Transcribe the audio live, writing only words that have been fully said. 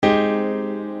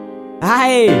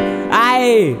Aê,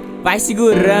 aê, vai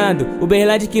segurando, o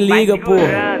Berlândia que liga, pô.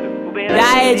 E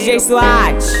aí, DJ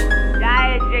SWAT? E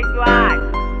aí, DJ SWAT?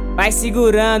 Vai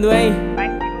segurando, hein? Vai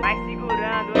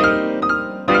segurando, hein?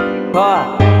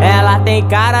 Ó, ela tem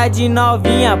cara de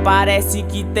novinha, parece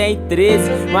que tem 13.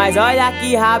 Mas olha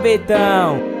que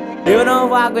rabetão, eu não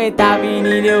vou aguentar,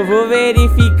 menina, eu vou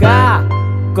verificar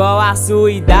qual a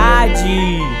sua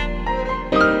idade.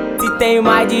 Se tem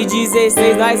mais de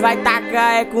 16, nós vai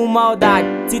tacar é com maldade.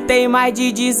 Se tem mais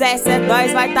de 17,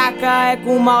 nós vai tacar é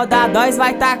com maldade. Nós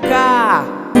vai tacar,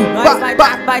 nós vai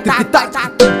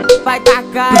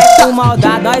tacar é com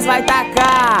maldade. Nós vai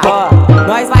tacar,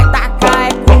 nós vai tacar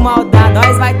é com maldade.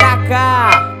 Nós vai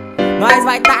tacar, nós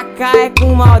vai tacar é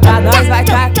com maldade. Nós vai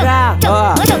tacar,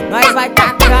 nós vai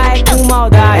tacar é com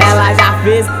maldade. Ela já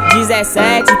fez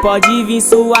 17, pode vir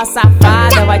sua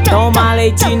safada. Vai tomar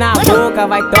leite na boca,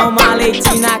 vai tomar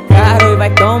leite na cara. Oi, vai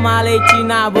tomar leite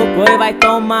na boca, oi, vai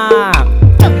tomar.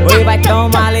 Oi, vai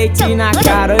tomar leite na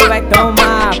cara, oi, vai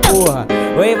tomar, porra.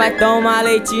 Oi, vai tomar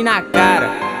leite na cara.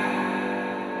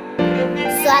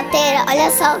 Suateira,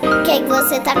 olha só o que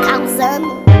você tá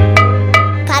causando.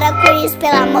 Para com isso,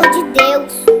 pelo amor de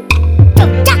Deus.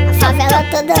 A favela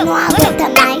toda não aguenta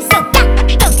mais.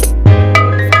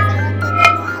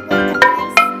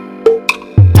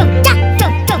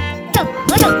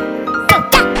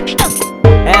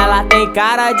 Ela tem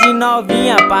cara de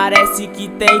novinha, parece que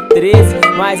tem 13.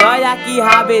 Mas olha que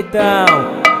rabetão,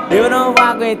 eu não vou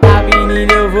aguentar,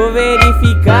 menina, eu vou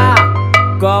verificar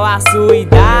qual a sua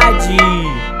idade.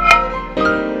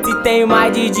 Se tem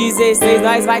mais de 16,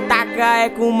 nós vai tacar é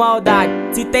com maldade.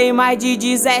 Se tem mais de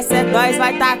 17, nós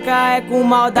vai tacar é com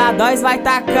maldade. Nós vai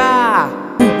tacar,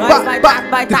 nós vai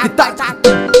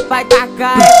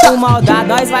tacar é com maldade.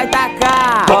 Nós vai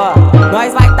tacar,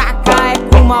 nós vai tacar é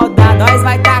com maldade. Nós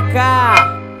vai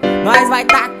tacar, nós vai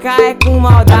tacar é com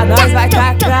maldade. Nós vai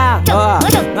tacar,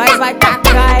 nós vai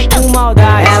tacar é com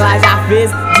maldade. Ela já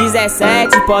fez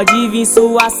 17, pode vir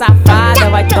sua safada.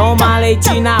 Vai tomar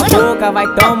leite na boca, vai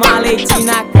tomar leite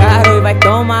na cara. Oi, vai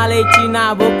tomar leite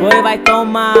na boca, oi, vai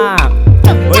tomar.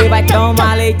 Oi, vai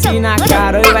tomar leite na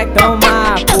cara, oi, vai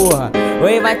tomar, porra.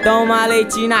 Oi, vai tomar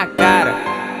leite na cara.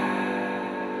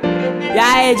 E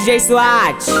aí, DJ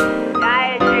SWAT? E